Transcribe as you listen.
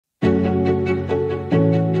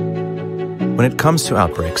When it comes to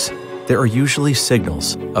outbreaks, there are usually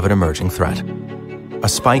signals of an emerging threat. A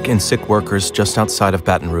spike in sick workers just outside of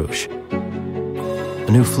Baton Rouge.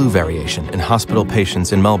 A new flu variation in hospital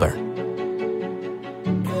patients in Melbourne.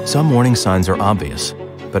 Some warning signs are obvious,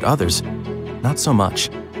 but others, not so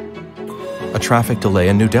much. A traffic delay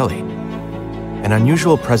in New Delhi. An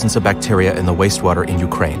unusual presence of bacteria in the wastewater in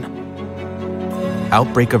Ukraine.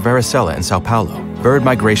 Outbreak of varicella in Sao Paulo. Bird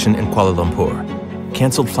migration in Kuala Lumpur.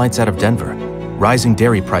 Canceled flights out of Denver. Rising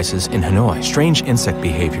dairy prices in Hanoi. Strange insect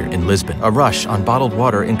behavior in Lisbon. A rush on bottled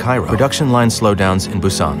water in Cairo. Production line slowdowns in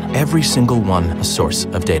Busan. Every single one a source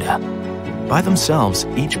of data. By themselves,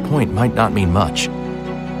 each point might not mean much.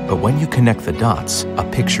 But when you connect the dots, a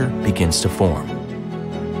picture begins to form.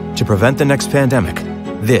 To prevent the next pandemic,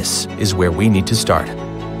 this is where we need to start.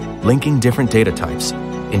 Linking different data types,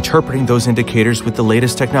 interpreting those indicators with the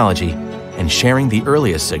latest technology, and sharing the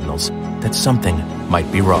earliest signals that something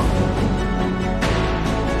might be wrong.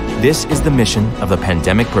 This is the mission of the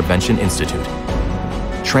Pandemic Prevention Institute,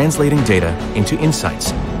 translating data into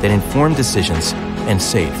insights that inform decisions and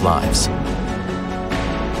save lives.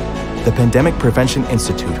 The Pandemic Prevention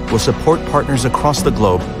Institute will support partners across the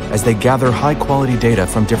globe as they gather high-quality data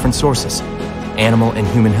from different sources: animal and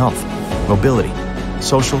human health, mobility,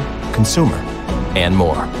 social, consumer, and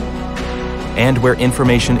more. And where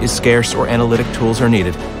information is scarce or analytic tools are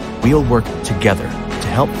needed, we'll work together to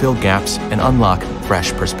help fill gaps and unlock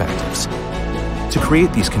fresh perspectives. To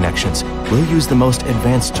create these connections, we'll use the most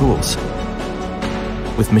advanced tools.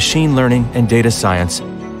 With machine learning and data science,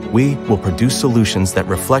 we will produce solutions that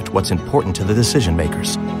reflect what's important to the decision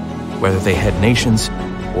makers, whether they head nations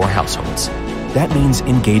or households. That means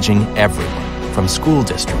engaging everyone, from school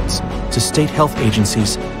districts to state health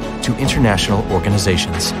agencies to international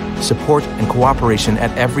organizations. Support and cooperation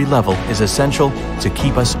at every level is essential to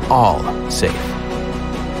keep us all safe.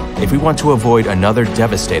 If we want to avoid another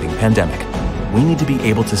devastating pandemic, we need to be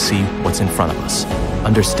able to see what's in front of us,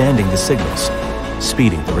 understanding the signals,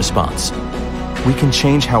 speeding the response. We can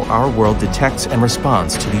change how our world detects and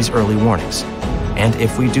responds to these early warnings. And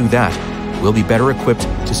if we do that, we'll be better equipped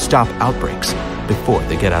to stop outbreaks before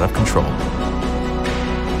they get out of control.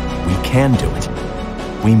 We can do it.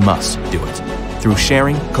 We must do it. Through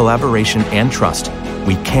sharing, collaboration, and trust,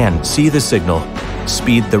 we can see the signal,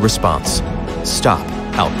 speed the response, stop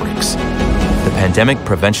outbreaks. The Pandemic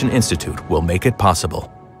Prevention Institute will make it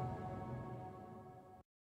possible.